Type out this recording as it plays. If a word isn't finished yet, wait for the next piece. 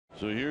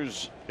So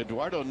here's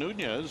Eduardo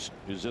Nunez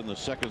is in the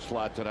second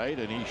slot tonight,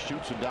 and he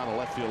shoots him down the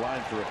left field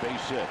line for a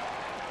base hit.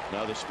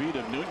 Now the speed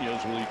of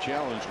Nunez, will he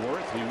challenge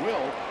Worth? He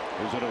will.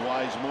 Is it a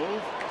wise move?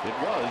 It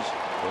was,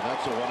 and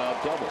that's a one-out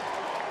double.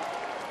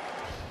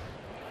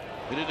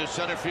 Hit into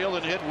center field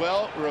and hit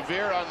well.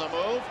 Revere on the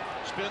move,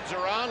 spins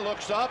around,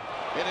 looks up,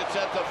 and it's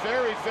at the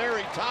very,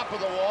 very top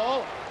of the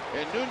wall.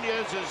 And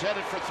Nunez is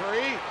headed for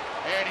three,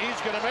 and he's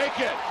going to make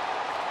it.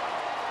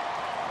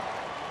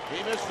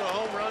 He missed a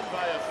home run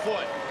by a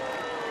foot.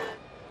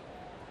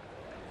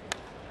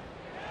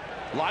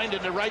 Lined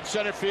into right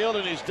center field,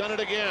 and he's done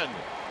it again.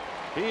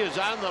 He is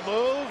on the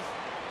move,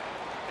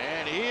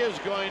 and he is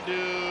going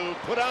to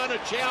put on a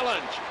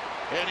challenge.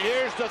 And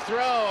here's the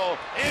throw,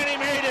 and he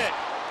made it.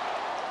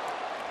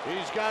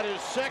 He's got his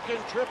second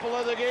triple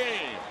of the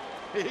game.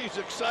 He's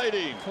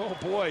exciting. Oh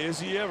boy, is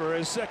he ever.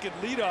 His second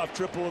leadoff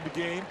triple of the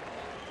game.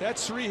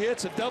 That's 3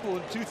 hits, a double,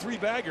 and 2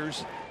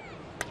 3-baggers.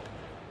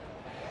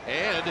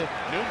 And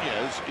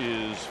Nunez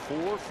is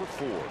 4 for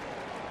 4.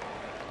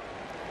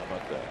 How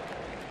about that?